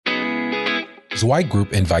Zweig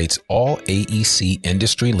Group invites all AEC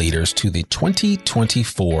industry leaders to the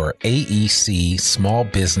 2024 AEC Small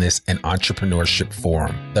Business and Entrepreneurship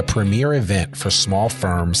Forum, the premier event for small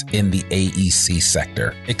firms in the AEC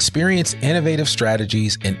sector. Experience innovative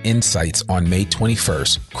strategies and insights on May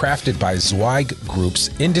 21st, crafted by Zweig Group's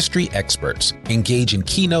industry experts. Engage in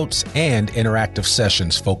keynotes and interactive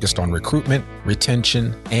sessions focused on recruitment,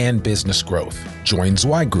 retention, and business growth. Join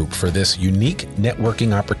Zweig Group for this unique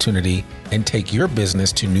networking opportunity and take your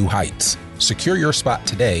business to new heights. Secure your spot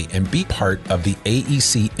today and be part of the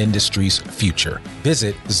AEC industry's future.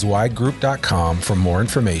 Visit zweiggroup.com for more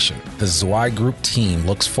information. The Zweig Group team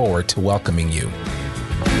looks forward to welcoming you.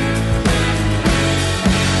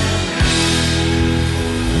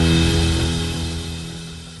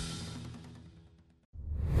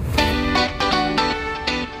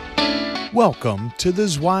 Welcome to the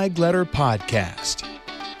Zweig Letter Podcast,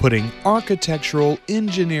 putting architectural,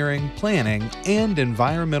 engineering, planning, and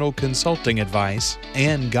environmental consulting advice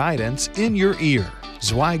and guidance in your ear.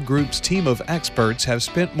 Zweig Group's team of experts have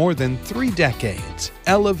spent more than 3 decades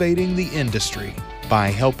elevating the industry by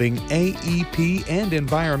helping AEP and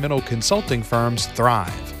environmental consulting firms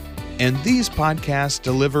thrive. And these podcasts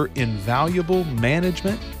deliver invaluable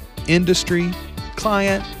management, industry,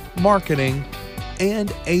 client, marketing,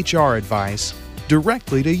 and HR advice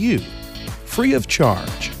directly to you, free of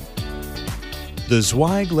charge. The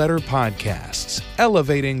Zweig Letter Podcasts,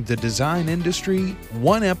 elevating the design industry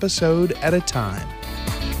one episode at a time.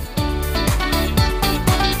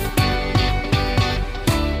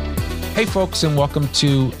 Hey folks, and welcome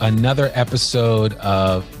to another episode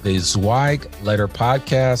of the Zweig Letter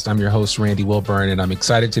Podcast. I'm your host, Randy Wilburn, and I'm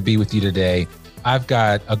excited to be with you today. I've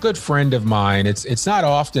got a good friend of mine. It's not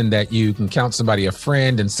often that you can count somebody a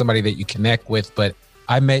friend and somebody that you connect with, but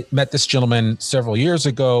I met this gentleman several years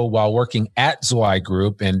ago while working at Zweig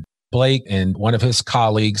Group, and Blake and one of his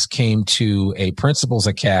colleagues came to a principals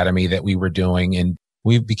academy that we were doing, and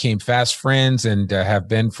we became fast friends and have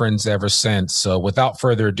been friends ever since. So without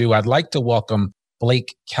further ado, I'd like to welcome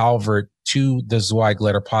Blake Calvert to the Zweig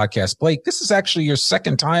Letter Podcast. Blake, this is actually your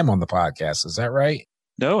second time on the podcast. Is that right?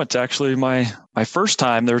 No, it's actually my first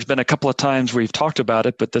time. There's been a couple of times we've talked about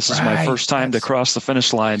it, but this is my first time to cross the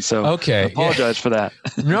finish line. So okay, I apologize for that.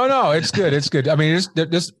 No, it's good. It's good. I mean,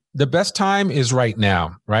 the best time is right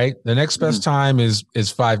now, right? The next best time is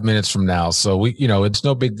 5 minutes from now. So it's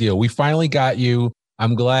no big deal. We finally got you.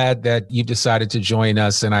 I'm glad that you decided to join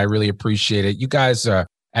us, and I really appreciate it. You guys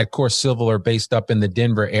at Core Civil are based up in the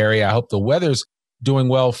Denver area. I hope the weather's doing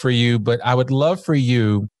well for you, but I would love for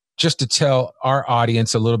you just to tell our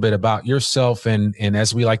audience a little bit about yourself. And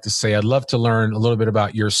as we like to say, I'd love to learn a little bit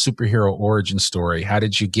about your superhero origin story. How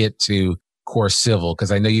did you get to Core Civil?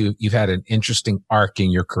 Because I know you've had an interesting arc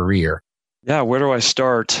in your career. Yeah, where do I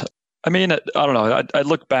start? I mean, I don't know. I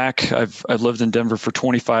look back. I've lived in Denver for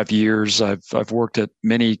 25 years. I've worked at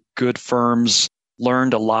many good firms,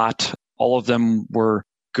 learned a lot. All of them were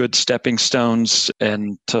good stepping stones,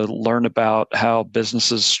 and to learn about how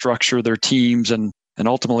businesses structure their teams, and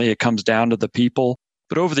ultimately it comes down to the people.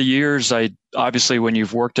 But over the years, obviously when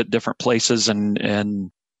you've worked at different places and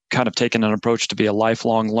kind of taken an approach to be a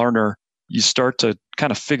lifelong learner, you start to kind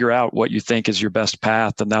of figure out what you think is your best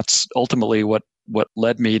path. And that's ultimately what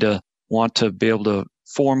led me to want to be able to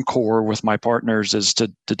form Core with my partners, is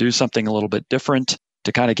to do something a little bit different,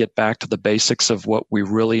 to kind of get back to the basics of what we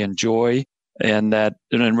really enjoy, and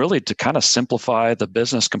really to kind of simplify the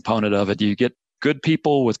business component of it. You get good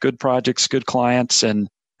people with good projects, good clients, and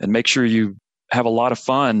make sure you have a lot of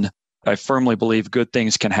fun. I firmly believe good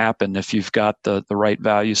things can happen if you've got the right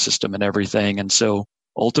value system and everything. And so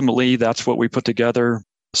ultimately, that's what we put together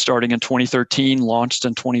starting in 2013, launched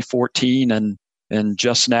in 2014. And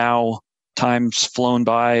just now, time's flown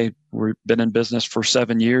by. We've been in business for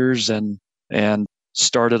 7 years and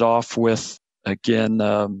started off with,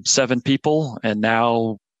 again, 7 people. And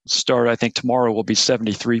now I think tomorrow will be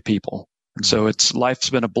 73 people. And so life's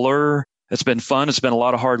been a blur. It's been fun. It's been a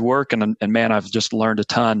lot of hard work. And man, I've just learned a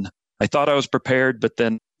ton. I thought I was prepared, but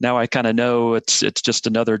then now I kind of know it's just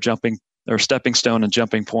another stepping stone and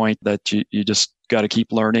jumping point that you just got to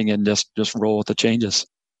keep learning and just roll with the changes.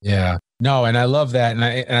 Yeah, no. And I love that. And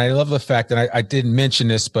I love the fact that I didn't mention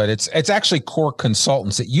this, but it's actually Core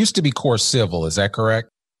Consultants. It used to be Core Civil. Is that correct?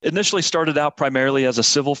 Initially started out primarily as a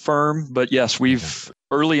civil firm, but yes,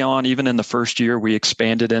 early on, even in the first year, we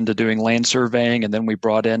expanded into doing land surveying, and then we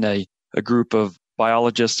brought in a group of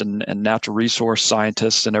biologists and natural resource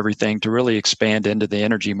scientists and everything to really expand into the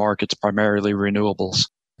energy markets, primarily renewables.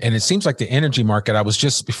 And it seems like the energy market,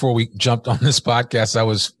 before we jumped on this podcast, I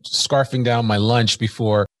was scarfing down my lunch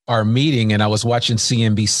before our meeting and I was watching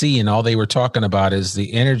CNBC and all they were talking about is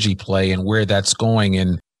the energy play and where that's going.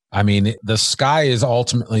 And I mean, the sky is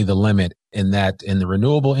ultimately the limit in the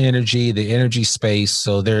renewable energy, the energy space.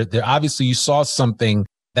 So there obviously you saw something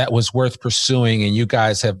that was worth pursuing and you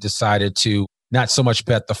guys have decided to not so much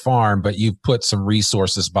bet the farm, but you've put some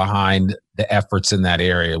resources behind the efforts in that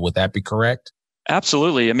area. Would that be correct?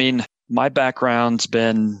 Absolutely. I mean, my background's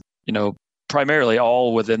been, primarily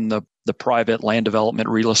all within the private land development,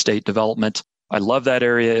 real estate development. I love that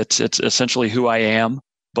area. It's essentially who I am.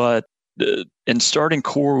 But in starting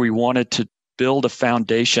Core, we wanted to build a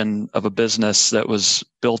foundation of a business that was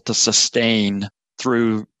built to sustain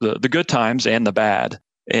through the good times and the bad.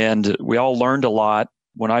 And we all learned a lot.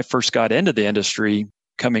 When I first got into the industry,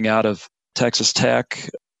 coming out of Texas Tech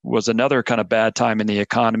was another kind of bad time in the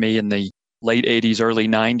economy in the late 80s, early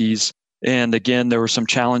 90s. And again, there were some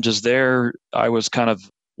challenges there. I was kind of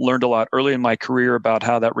learned a lot early in my career about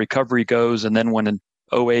how that recovery goes. And then when in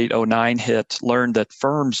 08, 09 hit, learned that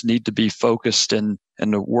firms need to be focused and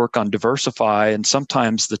to work on diversify. And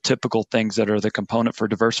sometimes the typical things that are the component for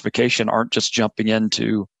diversification aren't just jumping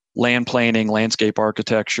into land planning, landscape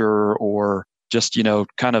architecture, or just,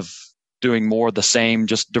 kind of doing more of the same,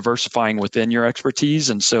 just diversifying within your expertise.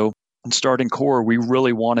 And so in starting Core, we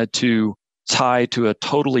really wanted to tie to a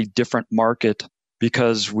totally different market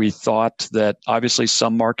because we thought that obviously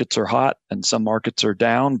some markets are hot and some markets are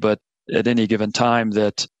down, but at any given time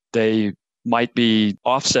that they might be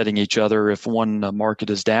offsetting each other if one market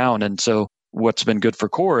is down. And so what's been good for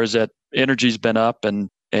Core is that energy's been up and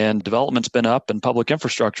development's been up and public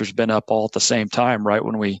infrastructure's been up all at the same time, right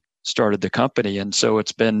when we started the company. And so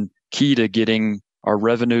it's been key to getting our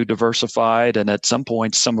revenue diversified. And at some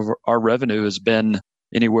point, some of our revenue has been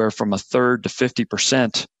anywhere from a third to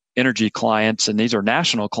 50% energy clients. And these are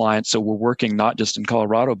national clients. So we're working not just in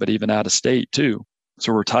Colorado, but even out of state too.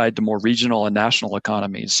 So we're tied to more regional and national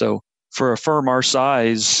economies. So for a firm our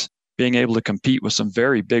size, being able to compete with some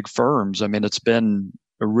very big firms, I mean, it's been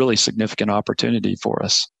a really significant opportunity for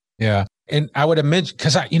us. Yeah. And I would imagine,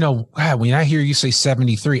 because when I hear you say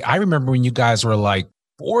 73, I remember when you guys were like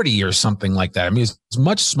 40 or something like that. I mean, it's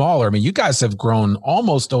much smaller. I mean, you guys have grown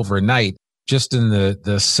almost overnight just in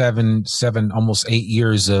the seven, almost 8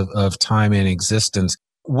 years of time in existence.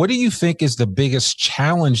 What do you think is the biggest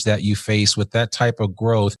challenge that you face with that type of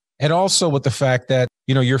growth? And also with the fact that,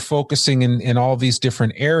 you're focusing in all these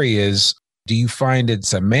different areas. Do you find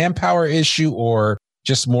it's a manpower issue or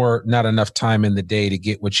just more not enough time in the day to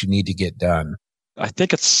get what you need to get done? I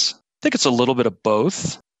think it's a little bit of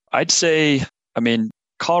both. I'd say,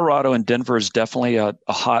 Colorado and Denver is definitely a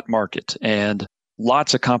hot market and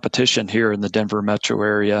lots of competition here in the Denver metro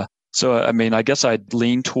area. So, I guess I'd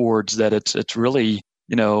lean towards that it's really,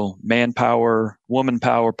 manpower, woman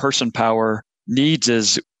power, person power. Needs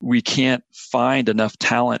is we can't find enough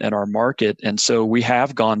talent in our market. And so we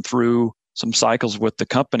have gone through some cycles with the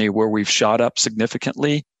company where we've shot up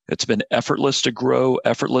significantly. It's been effortless to grow,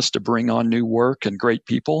 effortless to bring on new work and great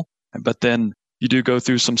people. But then you do go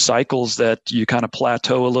through some cycles that you kind of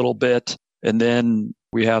plateau a little bit. And then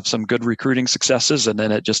we have some good recruiting successes and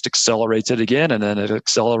then it just accelerates it again and then it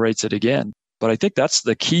accelerates it again. But I think that's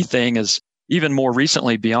the key thing is even more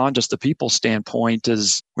recently beyond just the people standpoint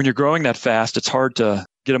is when you're growing that fast, it's hard to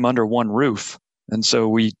get them under one roof. And so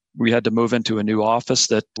we had to move into a new office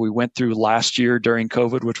that we went through last year during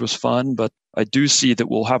COVID, which was fun. But I do see that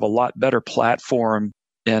we'll have a lot better platform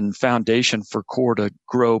and foundation for Core to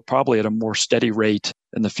grow probably at a more steady rate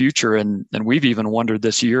in the future. And we've even wondered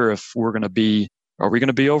this year if are we going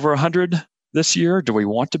to be over 100 this year? Do we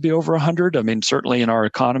want to be over 100? I mean, certainly in our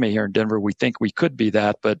economy here in Denver, we think we could be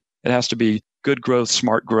that, but it has to be good growth,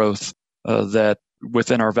 smart growth that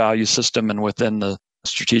within our value system and within the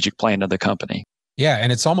strategic plan of the company. Yeah.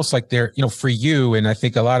 And it's almost like they're, for you, and I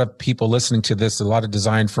think a lot of people listening to this, a lot of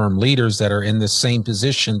design firm leaders that are in the same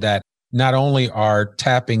position that not only are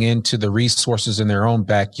tapping into the resources in their own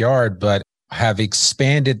backyard, but have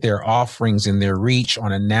expanded their offerings and their reach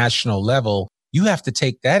on a national level. You have to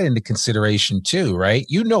take that into consideration too, right?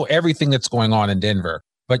 You know everything that's going on in Denver,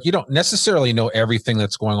 but you don't necessarily know everything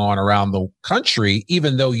that's going on around the country,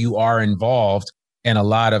 even though you are involved in a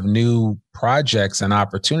lot of new projects and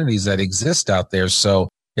opportunities that exist out there. So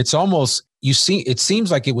it's almost, it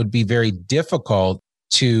seems like it would be very difficult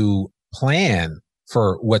to plan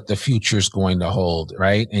for what the future is going to hold,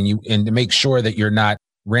 right? And to make sure that you're not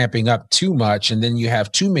ramping up too much and then you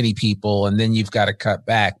have too many people and then you've got to cut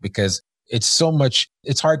back because it's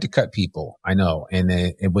hard to cut people. I know.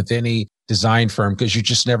 And with any design firm, because you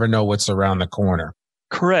just never know what's around the corner.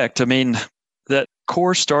 Correct. I mean, that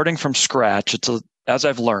Core starting from scratch, it's as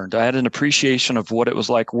I've learned, I had an appreciation of what it was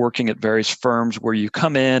like working at various firms where you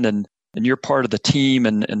come in and you're part of the team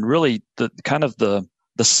and really the kind of the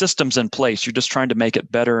systems in place. You're just trying to make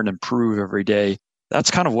it better and improve every day.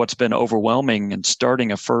 That's kind of what's been overwhelming in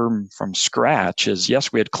starting a firm from scratch is,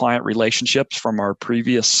 yes, we had client relationships from our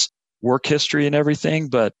previous work history and everything.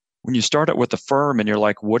 But when you start it with a firm and you're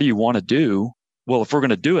like, what do you want to do? Well, if we're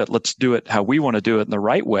going to do it, let's do it how we want to do it in the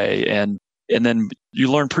right way. And then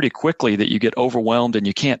you learn pretty quickly that you get overwhelmed and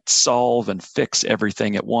you can't solve and fix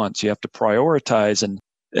everything at once. You have to prioritize. And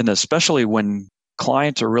especially when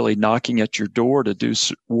clients are really knocking at your door to do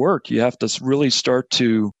work, you have to really start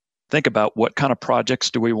to think about what kind of projects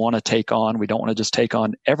do we want to take on. We don't want to just take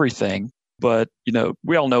on everything. But,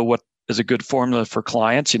 we all know what is a good formula for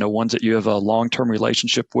clients, ones that you have a long-term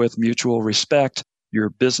relationship with, mutual respect, your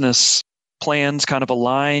business plans kind of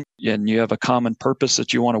align, and you have a common purpose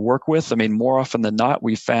that you want to work with. I mean, more often than not,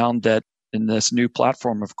 we found that in this new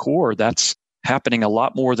platform of Core, that's happening a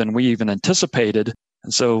lot more than we even anticipated.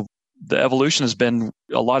 And so the evolution has been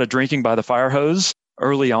a lot of drinking by the fire hose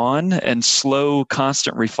early on and slow,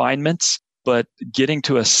 constant refinements, but getting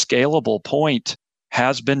to a scalable point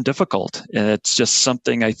has been difficult. And it's just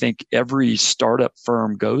something I think every startup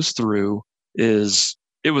firm goes through.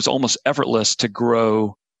 It was almost effortless to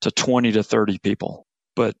grow to 20 to 30 people,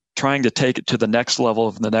 but trying to take it to the next level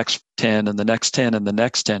of the next 10 and the next 10 and the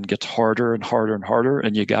next 10 gets harder and harder and harder.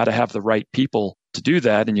 And you got to have the right people to do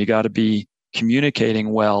that. And you got to be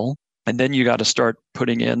communicating well. And then you got to start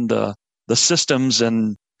putting in the systems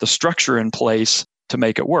and the structure in place to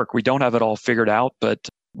make it work. We don't have it all figured out, but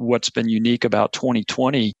what's been unique about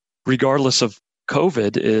 2020, regardless of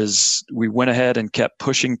COVID, is we went ahead and kept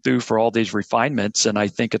pushing through for all these refinements. And I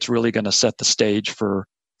think it's really going to set the stage for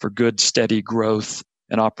good, steady growth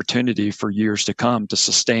and opportunity for years to come to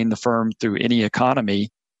sustain the firm through any economy.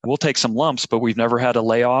 We'll take some lumps, but we've never had a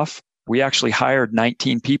layoff. We actually hired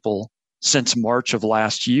 19 people since March of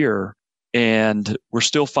last year, and we're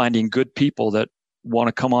still finding good people that want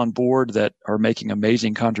to come on board that are making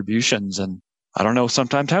amazing contributions. And I don't know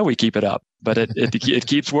sometimes how we keep it up, but it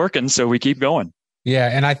keeps working, so we keep going. Yeah,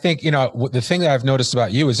 and I think, the thing that I've noticed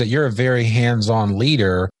about you is that you're a very hands-on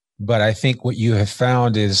leader. But I think what you have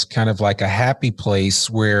found is kind of like a happy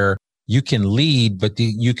place where you can lead, but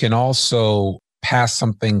you can also pass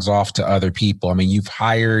some things off to other people. I mean, you've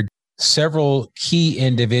hired several key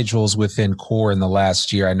individuals within Core in the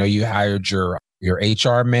last year. I know you hired your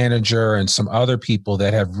HR manager and some other people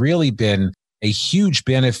that have really been a huge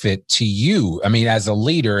benefit to you. I mean, as a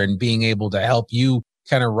leader and being able to help you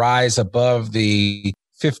kind of rise above the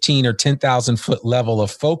 15 or 10,000 foot level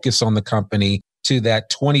of focus on the company to that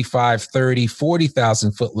 25, 30,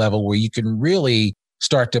 40,000 foot level where you can really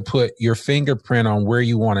start to put your fingerprint on where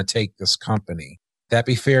you want to take this company. That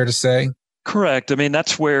be fair to say? Correct. I mean,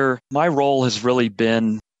 that's where my role has really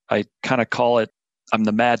been. I kind of call it, I'm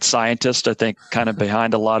the mad scientist, I think, kind of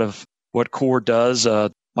behind a lot of what Core does.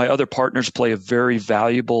 My other partners play a very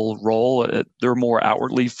valuable role. They're more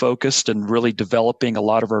outwardly focused and really developing a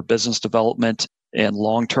lot of our business development and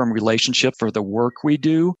long-term relationship for the work we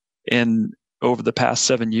do. And over the past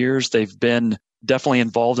 7 years, they've been definitely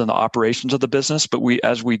involved in the operations of the business. But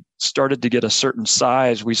as we started to get a certain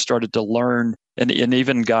size, we started to learn and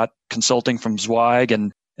even got consulting from Zweig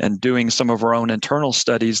and doing some of our own internal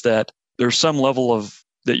studies that there's some level of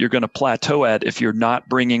that you're going to plateau at if you're not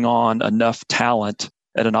bringing on enough talent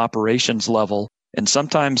at an operations level. And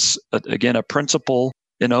sometimes, again, a principal,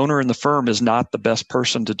 an owner in the firm is not the best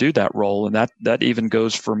person to do that role. And that even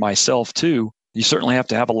goes for myself too. You certainly have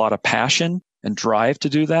to have a lot of passion and drive to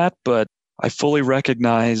do that. But I fully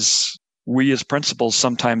recognize we as principals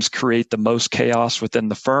sometimes create the most chaos within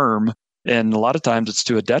the firm. And a lot of times it's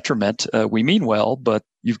to a detriment. We mean well, but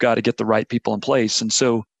you've got to get the right people in place. And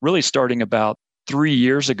so really starting about 3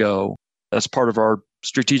 years ago, as part of our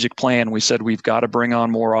strategic plan, we said we've got to bring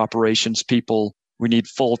on more operations people. We need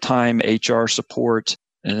full-time HR support.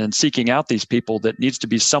 And then seeking out these people, that needs to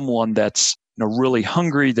be someone that's really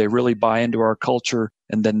hungry. They really buy into our culture,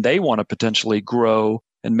 and then they want to potentially grow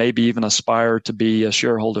and maybe even aspire to be a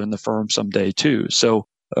shareholder in the firm someday too. So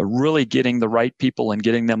really getting the right people and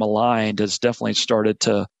getting them aligned has definitely started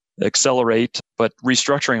to accelerate, but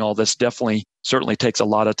restructuring all this certainly takes a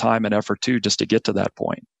lot of time and effort too, just to get to that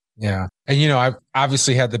point. Yeah. And, I've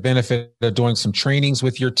obviously had the benefit of doing some trainings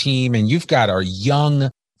with your team, and you've got a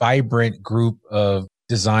young, vibrant group of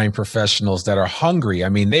design professionals that are hungry. I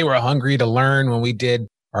mean, they were hungry to learn when we did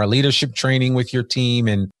our leadership training with your team.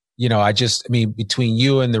 And, between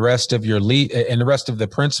you and the rest of your and the rest of the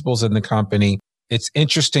principals in the company, it's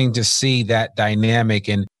interesting to see that dynamic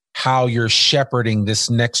and how you're shepherding this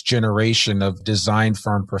next generation of design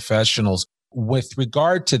firm professionals. With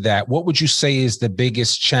regard to that, what would you say is the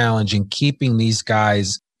biggest challenge in keeping these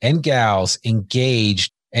guys and gals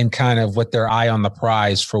engaged and kind of with their eye on the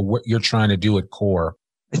prize for what you're trying to do at Core?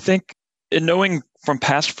 I think in knowing from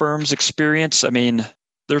past firms' experience, I mean,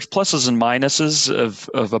 there's pluses and minuses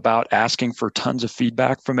of about asking for tons of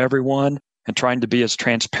feedback from everyone and trying to be as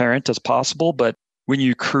transparent as possible. But when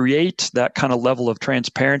you create that kind of level of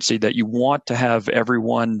transparency that you want to have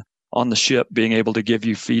everyone on the ship being able to give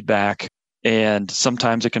you feedback, and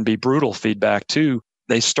sometimes it can be brutal feedback too,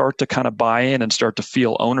 they start to kind of buy in and start to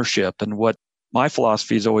feel ownership. And what my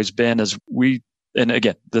philosophy has always been is and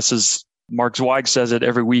again, this is Mark Zweig says it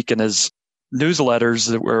every week in his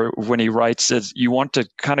newsletters when he writes, is you want to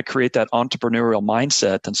kind of create that entrepreneurial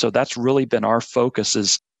mindset. And so that's really been our focus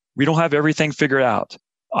is we don't have everything figured out.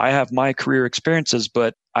 I have my career experiences,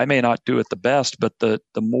 but I may not do it the best, but the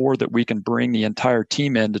more that we can bring the entire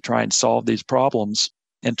team in to try and solve these problems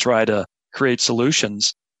and try to create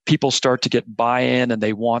solutions, people start to get buy-in and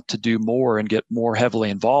they want to do more and get more heavily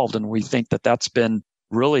involved. And we think that that's been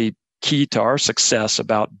really key to our success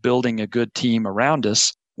about building a good team around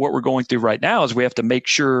us. What we're going through right now is we have to make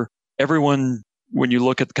sure everyone, when you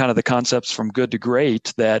look at kind of the concepts from good to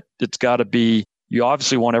great, that it's got to be, you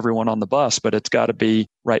obviously want everyone on the bus, but it's got to be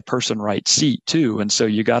right person, right seat too. And so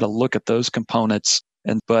you got to look at those components.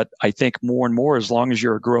 But I think more and more, as long as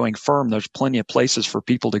you're a growing firm, there's plenty of places for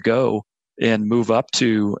people to go and move up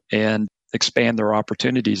to and expand their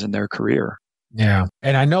opportunities in their career. Yeah.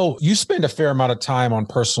 And I know you spend a fair amount of time on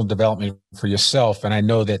personal development for yourself. And I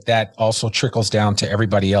know that that also trickles down to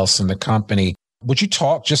everybody else in the company. Would you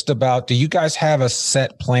talk just about, do you guys have a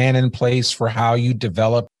set plan in place for how you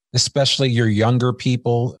develop, especially your younger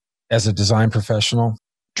people as a design professional?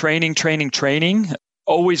 Training.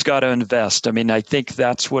 Always got to invest. I mean, I think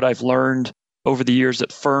that's what I've learned over the years,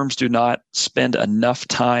 that firms do not spend enough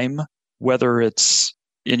time, whether it's,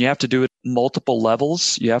 and you have to do it multiple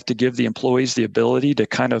levels. You have to give the employees the ability to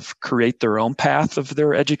kind of create their own path of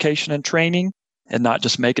their education and training and not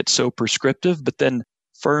just make it so prescriptive. But then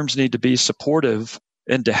firms need to be supportive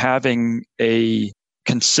into having a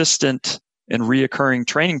consistent and reoccurring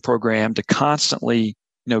training program to constantly,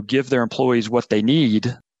 give their employees what they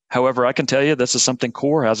need. However, I can tell you this is something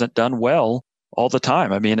Core hasn't done well all the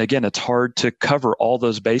time. I mean, again, it's hard to cover all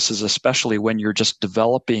those bases, especially when you're just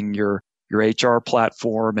developing your HR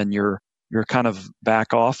platform and your kind of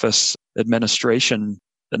back office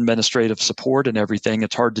administrative support and everything.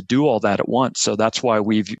 It's hard to do all that at once. So that's why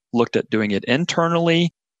we've looked at doing it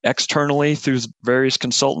internally, externally through various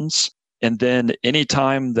consultants. And then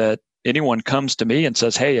anytime that anyone comes to me and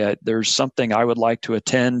says, hey, there's something I would like to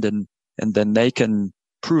attend, and then they can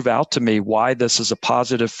prove out to me why this is a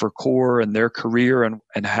positive for Core and their career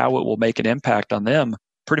and how it will make an impact on them.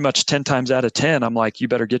 Pretty much 10 times out of 10, I'm like, you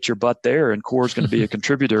better get your butt there, and Core is going to be a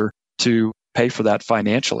contributor to pay for that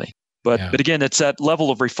financially. But again, it's that level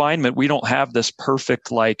of refinement. We don't have this perfect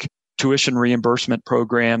tuition reimbursement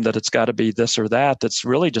program that it's got to be this or that. It's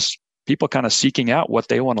really just people kind of seeking out what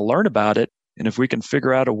they want to learn about it. And if we can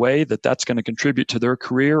figure out a way that that's going to contribute to their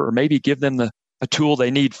career, or maybe give them a tool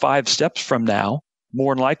they need 5 steps from now,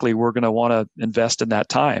 more than likely we're going to want to invest in that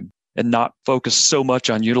time and not focus so much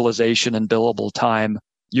on utilization and billable time.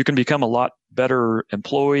 You can become a lot better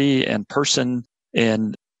employee and person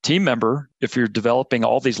and team member if you're developing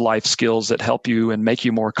all these life skills that help you and make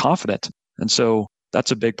you more confident. And so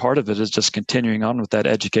that's a big part of it, is just continuing on with that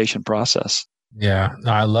education process. Yeah,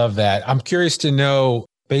 I love that. I'm curious to know,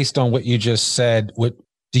 based on what you just said,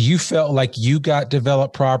 do you feel like you got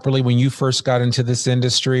developed properly when you first got into this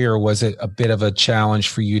industry, or was it a bit of a challenge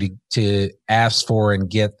for you to ask for and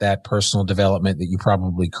get that personal development that you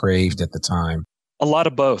probably craved at the time? A lot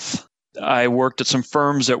of both. I worked at some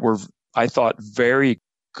firms that were, I thought, very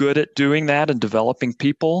good at doing that and developing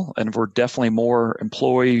people, and were definitely more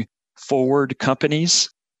employee forward companies.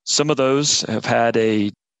 Some of those have had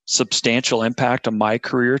a substantial impact on my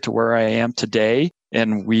career to where I am today.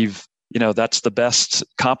 And that's the best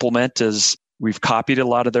compliment, is we've copied a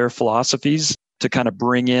lot of their philosophies to kind of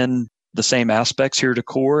bring in the same aspects here to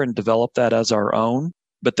Core and develop that as our own.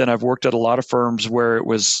 But then I've worked at a lot of firms where it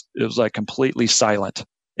was like completely silent,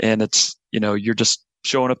 and it's, you're just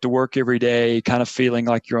showing up to work every day, kind of feeling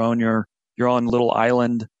like you're on your own little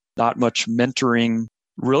island, not much mentoring,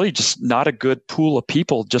 really just not a good pool of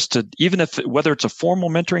people. Just to, whether it's a formal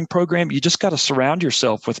mentoring program, you just got to surround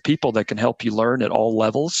yourself with people that can help you learn at all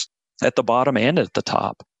levels, at the bottom and at the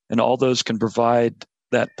top. And all those can provide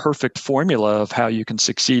that perfect formula of how you can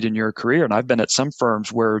succeed in your career. And I've been at some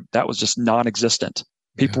firms where that was just non-existent.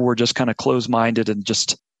 People were just kind of closed-minded and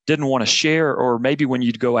just didn't want to share, or maybe when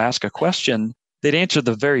you'd go ask a question, they'd answer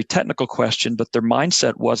the very technical question, but their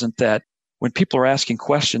mindset wasn't that when people are asking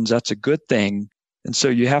questions, that's a good thing. And so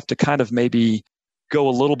you have to kind of maybe go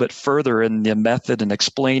a little bit further in the method and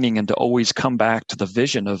explaining, and to always come back to the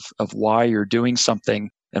vision of why you're doing something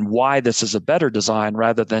and why this is a better design,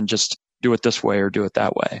 rather than just do it this way or do it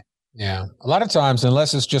that way. Yeah. A lot of times,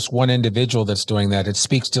 unless it's just one individual that's doing that, it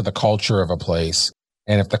speaks to the culture of a place.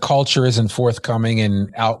 And if the culture isn't forthcoming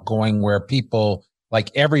and outgoing, where people, like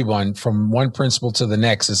everyone from one principal to the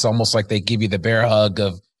next, it's almost like they give you the bear hug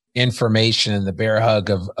of information and the bear hug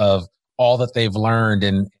of all that they've learned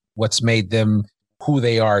and what's made them who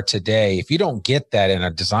they are today. If you don't get that in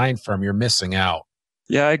a design firm, you're missing out.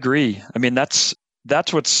 Yeah, I agree. I mean, that's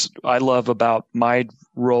what's I love about my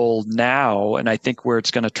role now, and I think where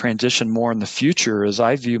it's going to transition more in the future is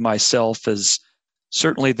I view myself as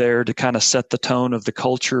certainly there to kind of set the tone of the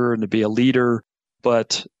culture and to be a leader,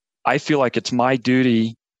 but I feel like it's my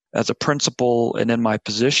duty as a principal and in my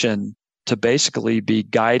position to basically be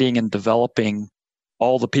guiding and developing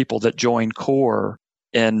all the people that join CORE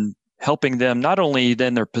and helping them not only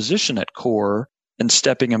in their position at CORE and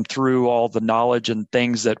stepping them through all the knowledge and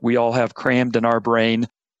things that we all have crammed in our brain,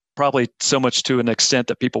 probably so much to an extent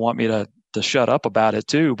that people want me to shut up about it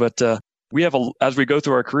too. But we have, as we go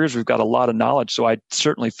through our careers, we've got a lot of knowledge. So I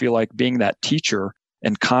certainly feel like being that teacher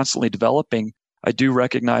and constantly developing, I do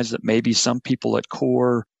recognize that maybe some people at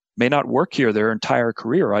CORE may not work here their entire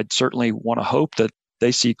career. I'd certainly want to hope that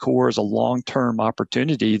they see CORE as a long-term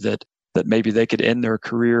opportunity that maybe they could end their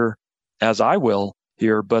career as I will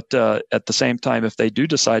here. But at the same time, if they do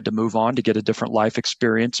decide to move on to get a different life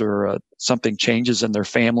experience, or something changes in their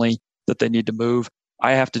family that they need to move,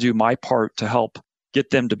 I have to do my part to help get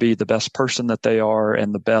them to be the best person that they are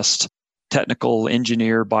and the best technical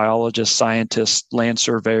engineer, biologist, scientist, land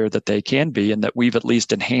surveyor that they can be, and that we've at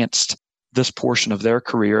least enhanced this portion of their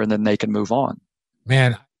career, and then they can move on.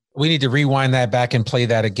 Man, we need to rewind that back and play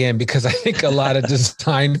that again, because I think a lot of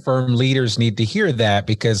design firm leaders need to hear that,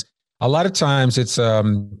 because a lot of times it's,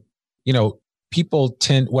 people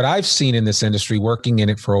tend, what I've seen in this industry, working in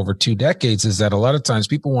it for over 2 decades, is that a lot of times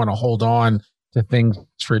people want to hold on to things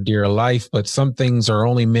for dear life, but some things are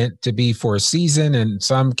only meant to be for a season and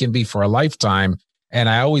some can be for a lifetime. And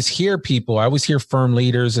I always hear firm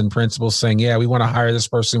leaders and principals saying, yeah, we want to hire this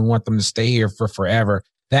person. We want them to stay here for forever.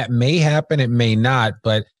 That may happen. It may not.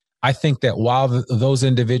 But I think that while those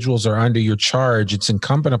individuals are under your charge, it's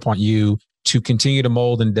incumbent upon you to continue to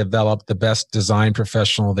mold and develop the best design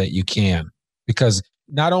professional that you can, because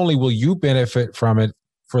not only will you benefit from it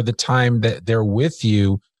for the time that they're with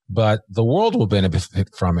you, but the world will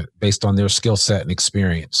benefit from it based on their skill set and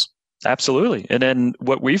experience. Absolutely. And then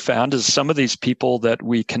what we found is some of these people that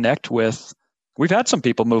we connect with, we've had some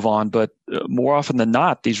people move on, but more often than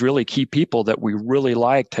not, these really key people that we really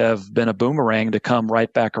liked have been a boomerang to come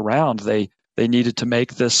right back around. They needed to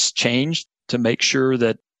make this change to make sure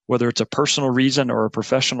that whether it's a personal reason or a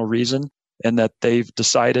professional reason, and that they've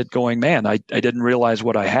decided going, man, I didn't realize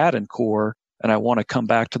what I had in CORE, and I want to come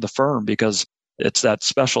back to the firm because it's that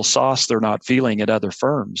special sauce they're not feeling at other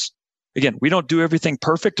firms. Again, we don't do everything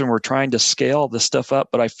perfect, and we're trying to scale this stuff up,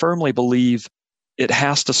 but I firmly believe it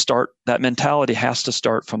has to start, that mentality has to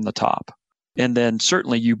start from the top. And then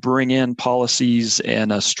certainly you bring in policies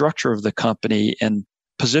and a structure of the company and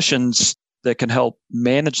positions that can help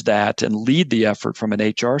manage that and lead the effort from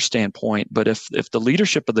an HR standpoint. But if the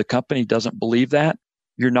leadership of the company doesn't believe that,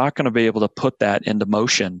 you're not going to be able to put that into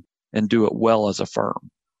motion and do it well as a firm.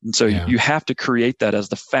 And so you have to create that as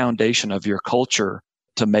the foundation of your culture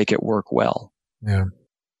to make it work well. Yeah.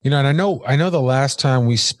 And I know the last time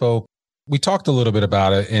we spoke, we talked a little bit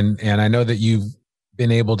about it, and I know that you've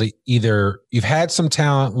been able to you've had some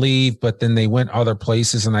talent leave, but then they went other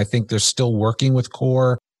places, and I think they're still working with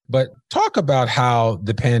CORE. But talk about how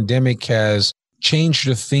the pandemic has changed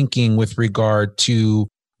your thinking with regard to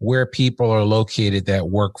where people are located that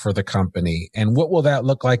work for the company, and what will that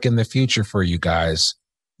look like in the future for you guys?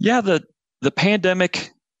 Yeah, the pandemic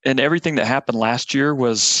and everything that happened last year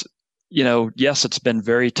was, yes, it's been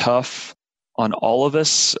very tough on all of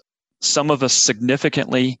us. Some of us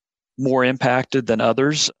significantly more impacted than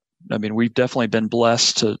others. I mean, we've definitely been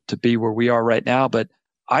blessed to be where we are right now, but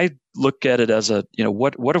I look at it as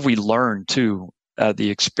what have we learned too out of the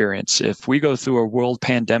experience? If we go through a world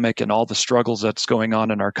pandemic and all the struggles that's going on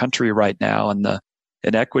in our country right now and the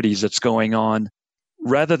inequities that's going on,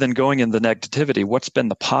 rather than going in the negativity, what's been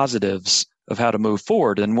the positives of how to move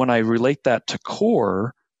forward? And when I relate that to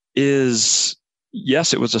CORE is,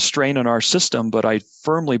 yes, it was a strain on our system, but I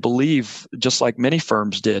firmly believe, just like many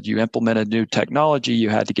firms did, you implemented new technology, you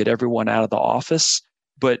had to get everyone out of the office.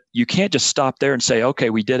 But you can't just stop there and say, okay,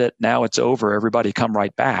 we did it. Now it's over. Everybody come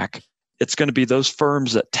right back. It's going to be those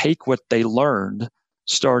firms that take what they learned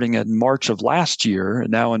starting in March of last year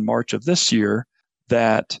and now in March of this year,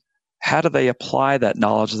 that how do they apply that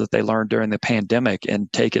knowledge that they learned during the pandemic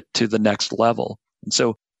and take it to the next level? And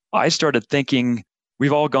so I started thinking,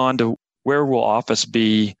 we've all gone to where will office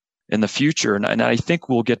be in the future? And I think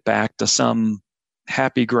we'll get back to some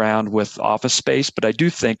happy ground with office space, but I do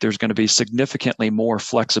think there's going to be significantly more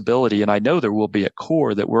flexibility. And I know there will be at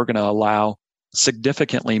Core that we're going to allow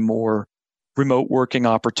significantly more remote working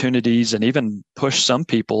opportunities and even push some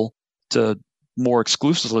people to more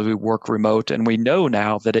exclusively work remote. And we know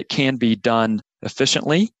now that it can be done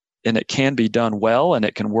efficiently and it can be done well and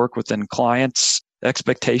it can work within clients'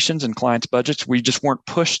 expectations and clients' budgets. We just weren't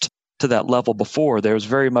pushed to that level before. There was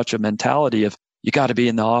very much a mentality of you got to be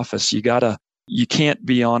in the office. You can't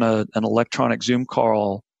be on an electronic Zoom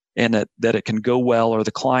call and that it can go well or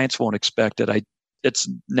the clients won't expect it. It's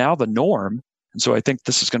now the norm. And so I think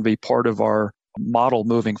this is going to be part of our model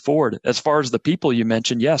moving forward. As far as the people you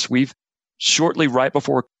mentioned, yes, we've shortly right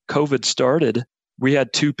before COVID started, we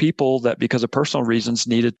had 2 people that because of personal reasons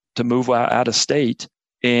needed to move out of state.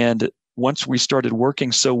 And once we started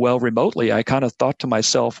working so well remotely, I kind of thought to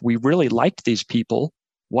myself, we really liked these people.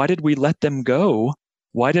 Why did we let them go?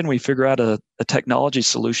 Why didn't we figure out a technology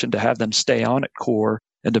solution to have them stay on at Core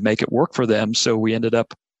and to make it work for them? So we ended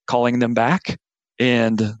up calling them back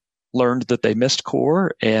and learned that they missed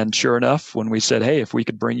Core. And sure enough, when we said, hey, if we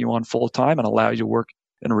could bring you on full time and allow you to work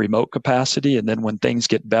in a remote capacity, and then when things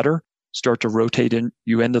get better, start to rotate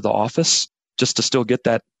you into the office just to still get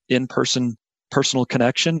that in-person personal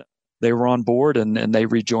connection, they were on board and they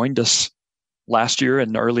rejoined us last year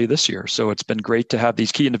and early this year. So it's been great to have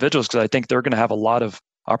these key individuals because I think they're going to have a lot of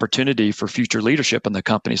opportunity for future leadership in the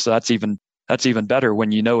company. So that's even better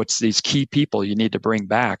when you know it's these key people you need to bring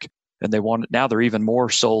back. And now they're even more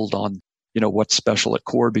sold on, what's special at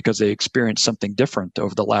Core because they experienced something different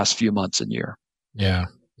over the last few months and year. Yeah.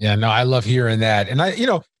 Yeah. No, I love hearing that. And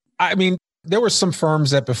I mean, there were some firms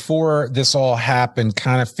that before this all happened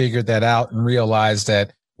kind of figured that out and realized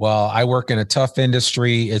that, well, I work in a tough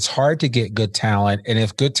industry. It's hard to get good talent. And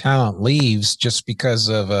if good talent leaves just because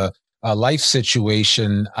of a life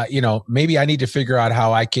situation, maybe I need to figure out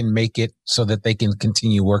how I can make it so that they can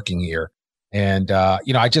continue working here. And,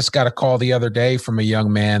 I just got a call the other day from a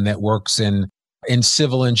young man that works in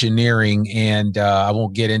civil engineering. And I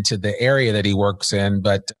won't get into the area that he works in,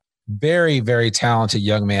 but very, very talented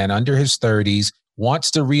young man under his 30s, wants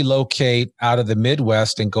to relocate out of the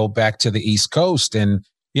Midwest and go back to the East Coast. And,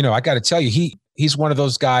 I got to tell you, he's one of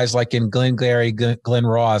those guys like in Glengarry, Glenn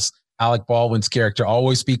Ross, Alec Baldwin's character,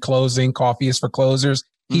 always be closing, coffee is for closers.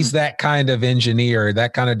 He's that kind of engineer,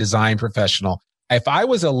 that kind of design professional. If I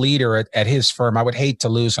was a leader at his firm, I would hate to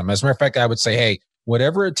lose him. As a matter of fact, I would say, hey,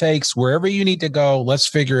 whatever it takes, wherever you need to go, let's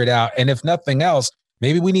figure it out. And if nothing else,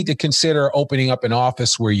 maybe we need to consider opening up an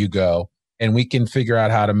office where you go and we can figure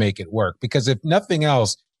out how to make it work. Because if nothing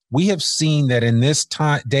else, we have seen that in this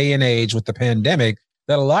day and age with the pandemic,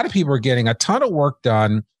 that a lot of people are getting a ton of work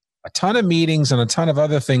done, a ton of meetings and a ton of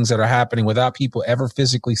other things that are happening without people ever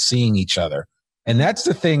physically seeing each other. And that's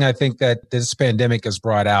the thing I think that this pandemic has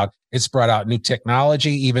brought out. It's brought out new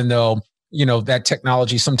technology, even though, that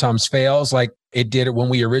technology sometimes fails like it did when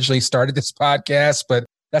we originally started this podcast, but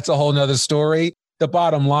that's a whole nother story. The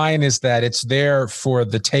bottom line is that it's there for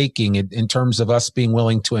the taking in terms of us being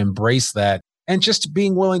willing to embrace that and just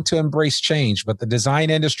being willing to embrace change. But the design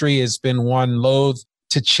industry has been one loath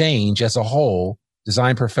to change as a whole,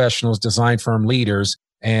 design professionals, design firm leaders.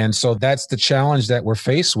 And so that's the challenge that we're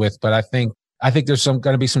faced with. But I think there's going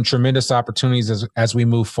to be some tremendous opportunities as we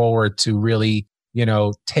move forward to really,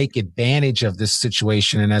 take advantage of this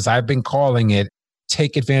situation. And as I've been calling it,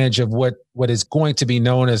 take advantage of what is going to be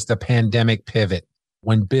known as the pandemic pivot,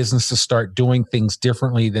 when businesses start doing things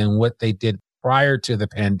differently than what they did prior to the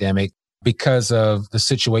pandemic because of the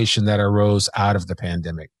situation that arose out of the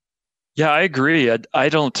pandemic. Yeah, I agree.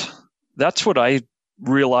 That's what I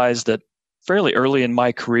realized that fairly early in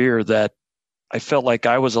my career, that I felt like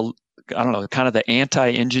I was kind of the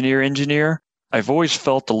anti-engineer. I've always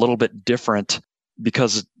felt a little bit different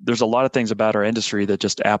because there's a lot of things about our industry that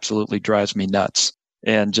just absolutely drives me nuts.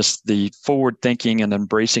 And just the forward thinking and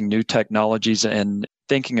embracing new technologies and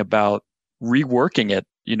thinking about reworking it,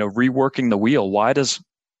 reworking the wheel.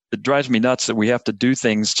 It drives me nuts that we have to do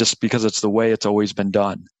things just because it's the way it's always been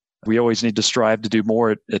done. We always need to strive to do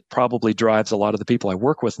more. It probably drives a lot of the people I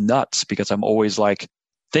work with nuts because I'm always like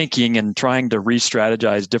thinking and trying to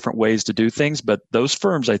re-strategize different ways to do things. But those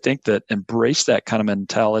firms, I think, that embrace that kind of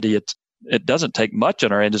mentality, it doesn't take much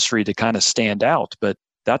in our industry to kind of stand out. But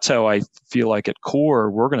that's how I feel like at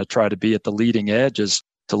Core, we're going to try to be at the leading edge, is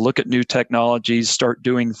to look at new technologies, start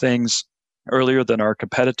doing things earlier than our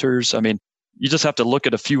competitors. I mean, you just have to look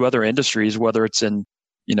at a few other industries, whether it's in,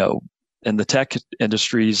 in the tech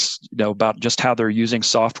industries, about just how they're using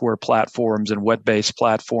software platforms and web-based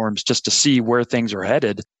platforms just to see where things are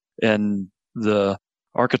headed. And the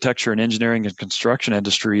architecture and engineering and construction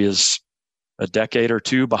industry is a decade or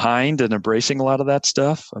two behind and embracing a lot of that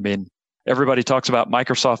stuff. I mean, everybody talks about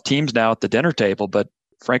Microsoft Teams now at the dinner table, but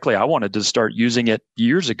frankly, I wanted to start using it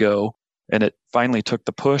years ago, and it finally took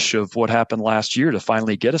the push of what happened last year to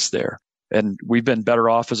finally get us there. And we've been better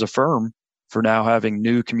off as a firm for now having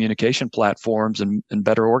new communication platforms and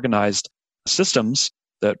better organized systems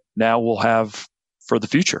that now we'll have for the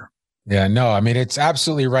future. Yeah, no, I mean, it's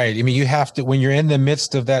absolutely right. I mean, you have to, when you're in the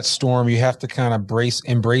midst of that storm, you have to kind of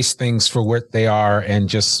embrace things for what they are and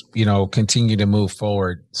just, continue to move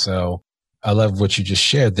forward. So I love what you just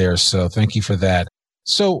shared there. So thank you for that.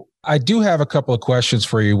 So I do have a couple of questions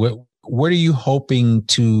for you. What are you hoping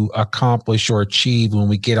to accomplish or achieve when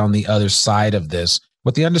we get on the other side of this,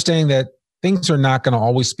 with the understanding that things are not going to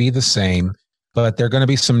always be the same, but there are going to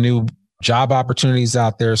be some new job opportunities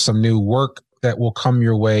out there, some new work that will come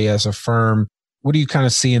your way as a firm? What do you kind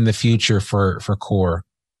of see in the future for Core?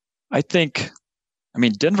 I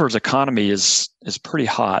mean, Denver's economy is pretty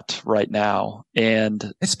hot right now.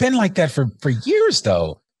 And it's been like that for years,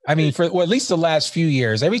 though. I mean, for at least the last few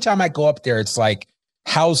years. Every time I go up there, it's like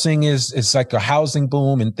housing it's like a housing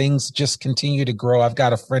boom and things just continue to grow. I've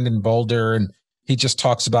got a friend in Boulder and he just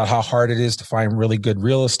talks about how hard it is to find really good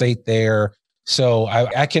real estate there. So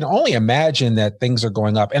I can only imagine that things are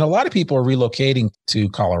going up, and a lot of people are relocating to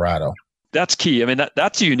Colorado. That's key. I mean,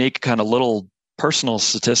 that's a unique kind of little personal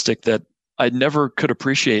statistic that I never could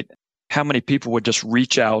appreciate, how many people would just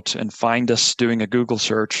reach out and find us doing a Google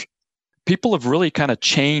search. People have really kind of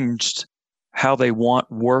changed how they want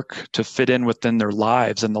work to fit in within their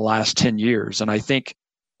lives in the last 10 years. And I think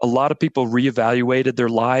a lot of people reevaluated their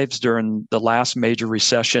lives during the last major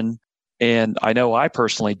recession. And I know I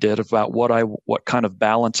personally did, about what kind of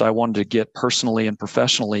balance I wanted to get personally and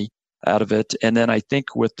professionally out of it. And then I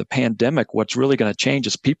think with the pandemic, what's really going to change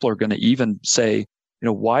is people are going to even say,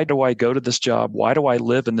 why do I go to this job? Why do I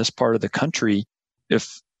live in this part of the country?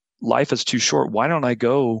 If life is too short, why don't I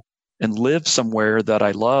go and live somewhere that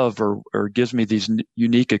I love or gives me these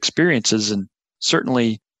unique experiences? And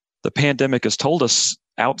certainly the pandemic has told us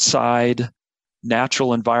outside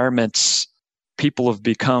natural environments, people have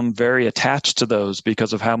become very attached to those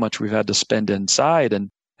because of how much we've had to spend inside. And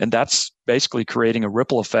that's basically creating a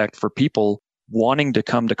ripple effect for people wanting to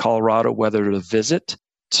come to Colorado, whether to visit,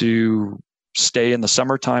 to stay in the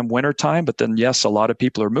summertime, wintertime. But then, yes, a lot of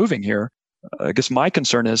people are moving here. I guess my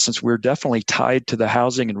concern is, since we're definitely tied to the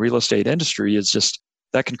housing and real estate industry, is just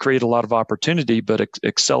that can create a lot of opportunity, but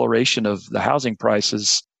acceleration of the housing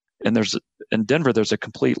prices. And in Denver, there's a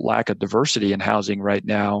complete lack of diversity in housing right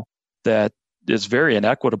now that is very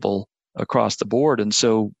inequitable across the board. And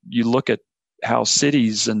so you look at how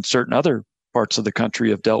cities and certain other parts of the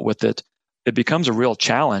country have dealt with it. It becomes a real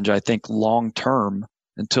challenge, I think, long term,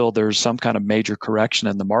 until there's some kind of major correction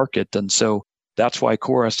in the market. And so that's why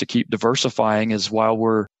Core has to keep diversifying, is while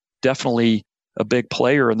we're definitely a big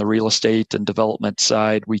player in the real estate and development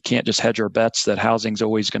side, we can't just hedge our bets that housing's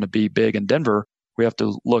always going to be big in Denver. We have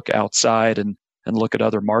to look outside and look at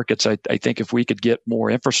other markets. I think if we could get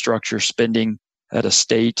more infrastructure spending at a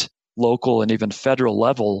state, local, and even federal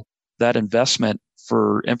level, that investment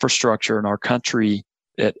for infrastructure in our country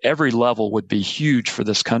at every level would be huge for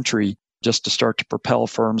this country, just to start to propel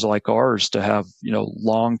firms like ours to have,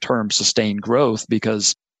 long-term sustained growth.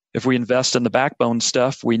 Because if we invest in the backbone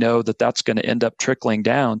stuff, we know that that's going to end up trickling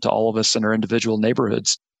down to all of us in our individual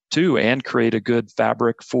neighborhoods too, and create a good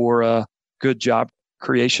fabric for good job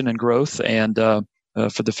creation and growth and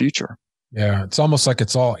for the future. Yeah, it's almost like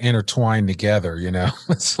it's all intertwined together,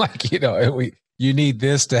 It's like, you need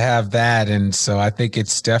this to have that. And so I think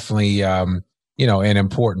it's definitely, an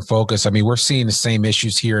important focus. I mean, we're seeing the same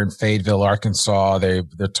issues here in Fayetteville, Arkansas.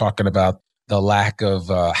 They're talking about the lack of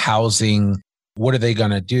housing. What are they going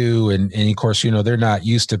to do? And of course, they're not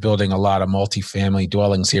used to building a lot of multifamily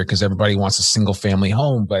dwellings here because everybody wants a single family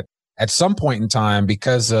home. But at some point in time,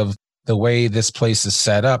 because of the way this place is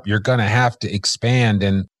set up, you're going to have to expand.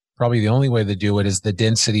 And probably the only way to do it is the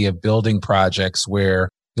density of building projects, where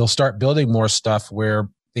you'll start building more stuff where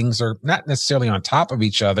things are not necessarily on top of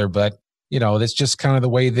each other, but that's just kind of the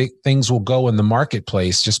way that things will go in the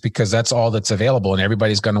marketplace, just because that's all that's available. And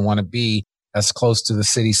everybody's going to want to be as close to the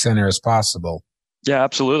city center as possible. Yeah,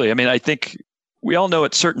 absolutely. I mean, I think we all know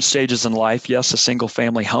at certain stages in life, yes, a single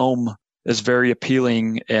family home is very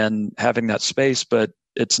appealing and having that space, but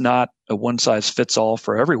it's not a one size fits all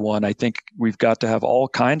for everyone. I think we've got to have all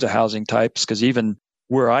kinds of housing types, because even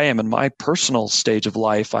where I am in my personal stage of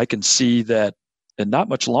life, I can see that and not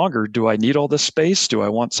much longer, do I need all this space? Do I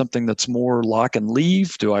want something that's more lock and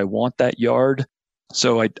leave? Do I want that yard?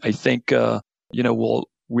 So I think,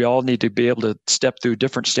 we all need to be able to step through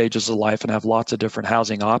different stages of life and have lots of different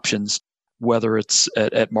housing options, whether it's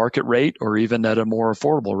at market rate or even at a more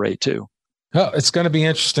affordable rate too. Oh, it's going to be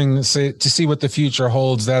interesting to see what the future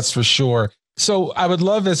holds. That's for sure. So I would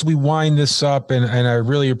love, as we wind this up, and I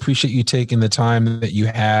really appreciate you taking the time that you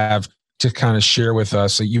have to kind of share with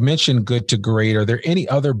us. So you mentioned Good to Great. Are there any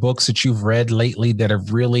other books that you've read lately that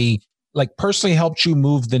have really personally helped you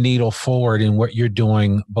move the needle forward in what you're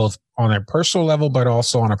doing, both on a personal level, but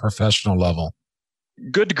also on a professional level?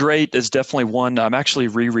 Good to Great is definitely one. I'm actually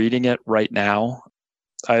rereading it right now.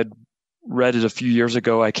 I had read it a few years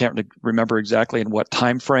ago. I can't remember exactly in what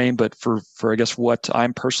time frame, but for I guess what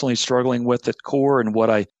I'm personally struggling with at core and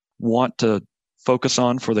what I want to focus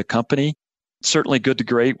on for the company. Certainly Good to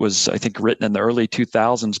Great was, I think, written in the early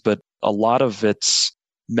 2000s, but a lot of its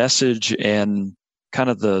message and kind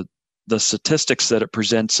of the statistics that it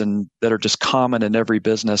presents and that are just common in every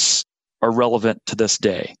business are relevant to this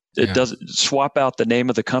day. It doesn't swap out the name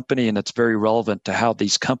of the company, and it's very relevant to how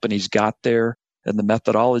these companies got there and the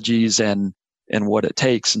methodologies and what it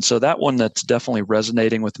takes. And so that one that's definitely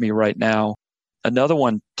resonating with me right now. Another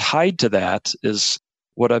one tied to that is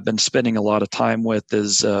what I've been spending a lot of time with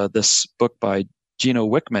is this book by Gino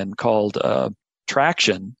Wickman called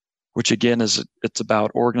Traction, which again it's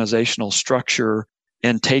about organizational structure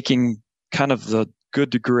and taking kind of the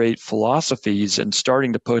Good to Great philosophies and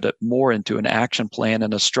starting to put it more into an action plan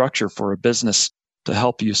and a structure for a business to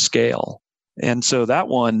help you scale. And so that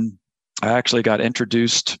one I actually got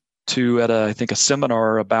introduced to at I think a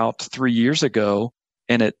seminar about 3 years ago,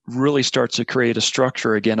 and it really starts to create a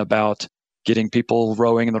structure again about getting people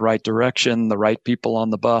rowing in the right direction, the right people on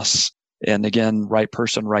the bus, and again, right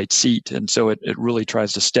person, right seat. And so it really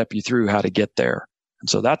tries to step you through how to get there. And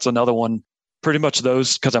so that's another one. Pretty much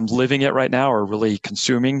those, because I'm living it right now, are really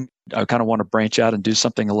consuming. I kind of want to branch out and do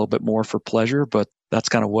something a little bit more for pleasure, but that's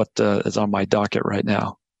kind of what is on my docket right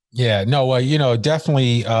now. Yeah, no,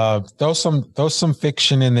 definitely throw some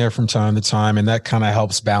fiction in there from time to time, and that kind of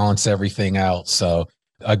helps balance everything out. So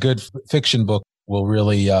a good fiction book will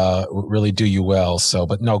really do you well. So,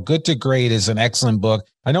 but no, Good to Great is an excellent book.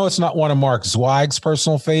 I know it's not one of Mark Zweig's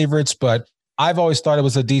personal favorites, but I've always thought it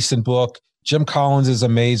was a decent book. Jim Collins is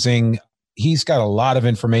amazing. He's got a lot of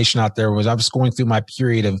information out there. I was going through my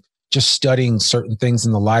period of just studying certain things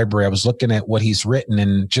in the library, I was looking at what he's written,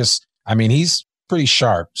 and he's pretty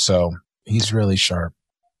sharp. So he's really sharp.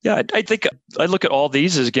 Yeah, I think I look at all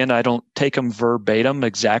these as, again, I don't take them verbatim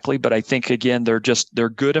exactly, but I think, again, they're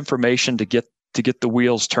good information to get the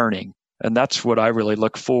wheels turning. And that's what I really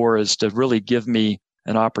look for, is to really give me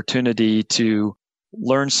an opportunity to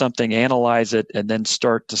learn something, analyze it, and then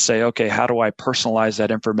start to say, okay, how do I personalize that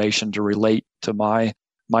information to relate to my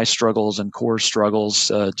struggles and core struggles,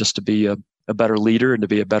 just to be a better leader and to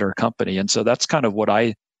be a better company. And so that's kind of what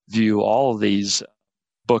I view all of these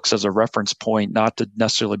books as a reference point, not to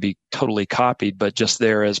necessarily be totally copied, but just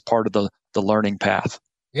there as part of the learning path.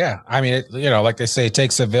 Yeah. I mean, like they say, it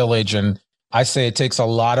takes a village, and I say it takes a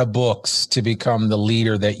lot of books to become the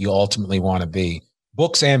leader that you ultimately want to be.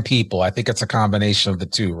 Books and people. I think it's a combination of the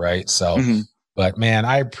two, right? So, But man,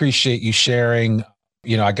 I appreciate you sharing.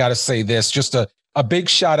 I got to say this, just a big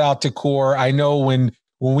shout out to Core. I know when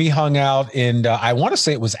we hung out in, I want to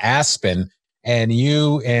say it was Aspen, and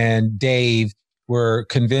you and Dave were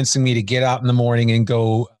convincing me to get out in the morning and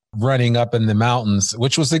go running up in the mountains,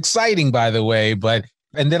 which was exciting, by the way.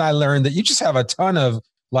 And then I learned that you just have a ton of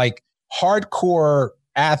hardcore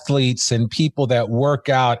athletes and people that work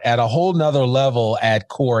out at a whole nother level at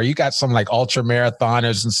Core. You got some ultra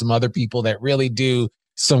marathoners and some other people that really do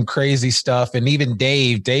some crazy stuff. And even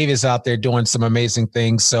Dave is out there doing some amazing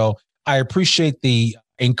things. So I appreciate the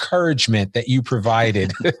encouragement that you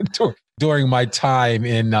provided during my time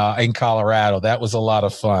in Colorado. That was a lot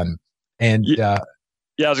of fun. And yeah,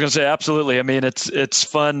 I was going to say, absolutely. I mean, it's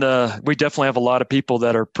fun. We definitely have a lot of people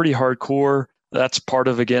that are pretty hardcore. That's part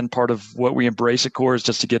of what we embrace at Core, is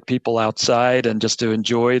just to get people outside and just to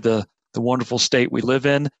enjoy the wonderful state we live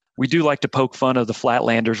in. We do like to poke fun of the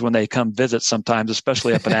Flatlanders when they come visit sometimes,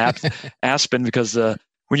 especially up in Aspen, because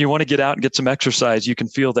when you want to get out and get some exercise, you can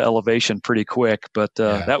feel the elevation pretty quick. But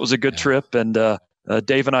that was a good trip, and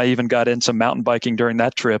Dave and I even got in some mountain biking during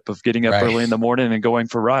that trip of getting up early in the morning and going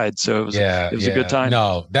for rides. So it was a good time.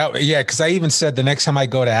 No, because I even said the next time I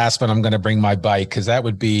go to Aspen, I'm going to bring my bike, because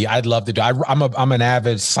I'd love to do. I'm an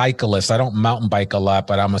avid cyclist. I don't mountain bike a lot,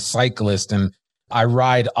 but I'm a cyclist, and I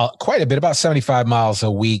ride quite a bit, about 75 miles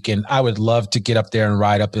a week. And I would love to get up there and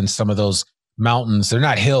ride up in some of those mountains. They're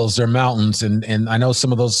not hills, they're mountains. And I know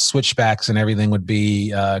some of those switchbacks and everything would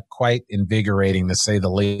be quite invigorating, to say the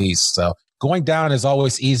least. So going down is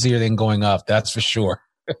always easier than going up. That's for sure.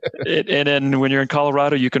 And then when you're in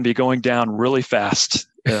Colorado, you can be going down really fast.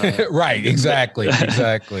 Right. Exactly.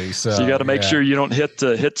 So you got to make sure you don't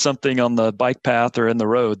hit something on the bike path or in the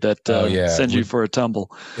road that sends you for a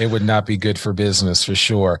tumble. It would not be good for business, for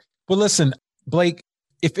sure. Well, listen, Blake,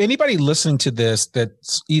 if anybody listening to this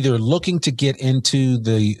that's either looking to get into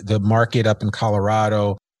the market up in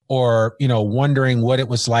Colorado, or, wondering what it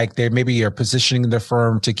was like there, maybe you're positioning the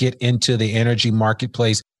firm to get into the energy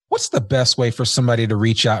marketplace, what's the best way for somebody to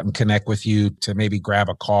reach out and connect with you, to maybe grab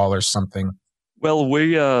a call or something? Well,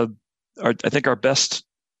 I think our best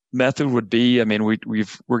method would be,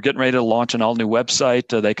 we're getting ready to launch an all new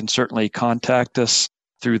website. They can certainly contact us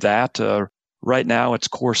through that. Right now it's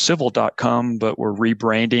corecivil.com, but we're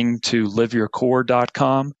rebranding to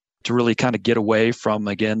liveyourcore.com to really kind of get away from,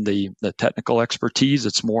 again, the technical expertise.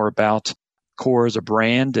 It's more about Core as a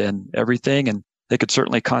brand and everything. And they could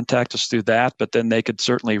certainly contact us through that, but then they could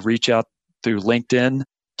certainly reach out through LinkedIn,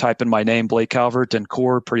 type in my name, Blake Calvert, and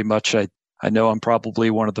Core. Pretty much, I know I'm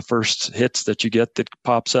probably one of the first hits that you get that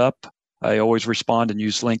pops up. I always respond and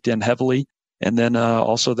use LinkedIn heavily. And then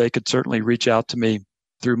also they could certainly reach out to me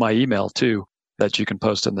through my email too, that you can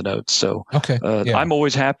post in the notes. So I'm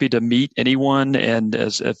always happy to meet anyone. And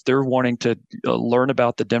if they're wanting to learn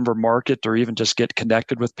about the Denver market, or even just get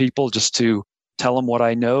connected with people, just to tell them what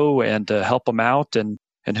I know and help them out. And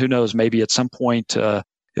who knows, maybe at some point,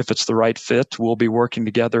 if it's the right fit, we'll be working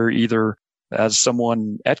together either as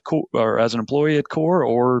someone at Core, or as an employee at Core,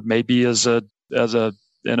 or maybe in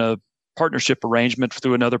a partnership arrangement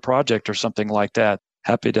through another project or something like that.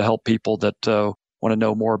 Happy to help people that want to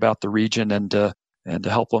know more about the region and to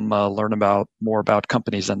help them learn more about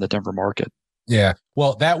companies in the Denver market. Yeah.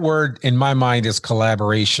 Well, that word in my mind is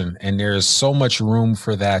collaboration, and there's so much room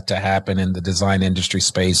for that to happen in the design industry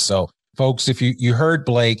space. So folks, if you heard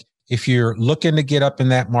Blake, if you're looking to get up in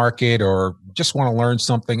that market or just want to learn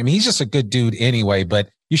something, he's just a good dude anyway, but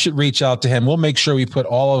you should reach out to him. We'll make sure we put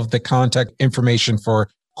all of the contact information for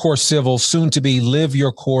Core Civil, soon to be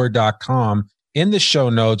liveyourcore.com, in the show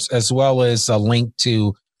notes, as well as a link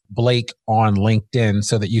to Blake on LinkedIn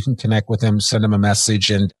so that you can connect with him, send him a message,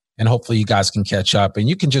 and hopefully you guys can catch up. And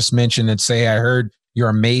you can just mention and say, I heard your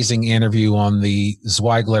amazing interview on the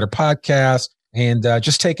Zweig Letter podcast, and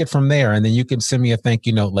just take it from there. And then you can send me a thank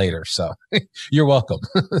you note later. So you're welcome.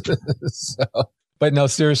 But no,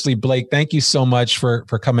 seriously, Blake, thank you so much for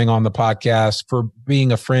coming on the podcast, for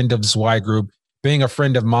being a friend of Zweig Group, being a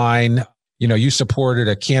friend of mine. You supported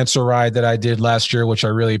a cancer ride that I did last year, which I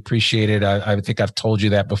really appreciated. I think I've told you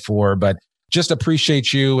that before, but just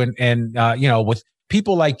appreciate you. And with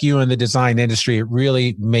people like you in the design industry, it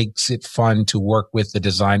really makes it fun to work with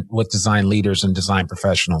design leaders and design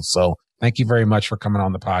professionals. So thank you very much for coming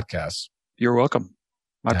on the podcast. You're welcome.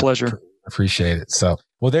 My pleasure. Appreciate it. So,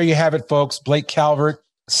 well, there you have it, folks. Blake Calvert,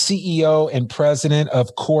 CEO and president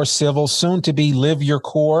of Core Civil, soon to be Live Your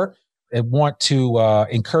Core. I want to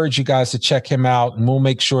encourage you guys to check him out, and we'll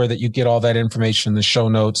make sure that you get all that information in the show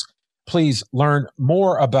notes. Please learn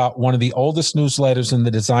more about one of the oldest newsletters in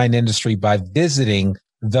the design industry by visiting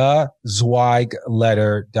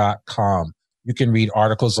thezweigletter.com. You can read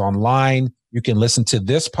articles online. You can listen to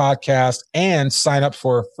this podcast and sign up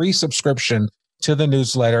for a free subscription to the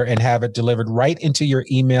newsletter and have it delivered right into your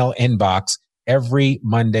email inbox every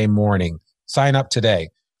Monday morning. Sign up today.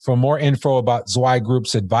 For more info about Zweig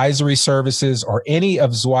Group's advisory services or any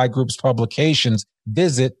of Zweig Group's publications,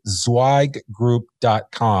 visit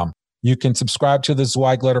zweigroup.com. You can subscribe to the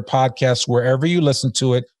Zweig Letter podcast wherever you listen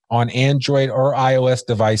to it on Android or iOS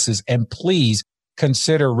devices. And please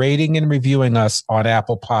consider rating and reviewing us on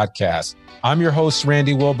Apple Podcasts. I'm your host,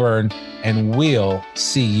 Randy Wilburn, and we'll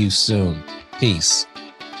see you soon. Peace.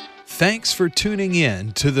 Thanks for tuning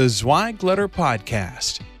in to the Zweig Letter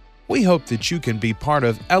podcast. We hope that you can be part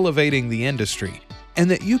of elevating the industry and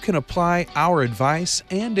that you can apply our advice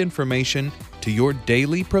and information to your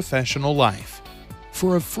daily professional life.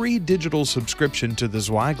 For a free digital subscription to the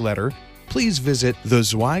Zweig Letter, please visit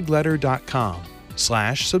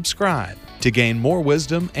thezweigletter.com/subscribe to gain more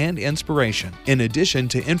wisdom and inspiration, in addition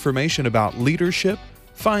to information about leadership,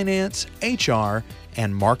 finance, HR,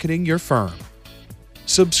 and marketing your firm.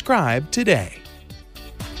 Subscribe today.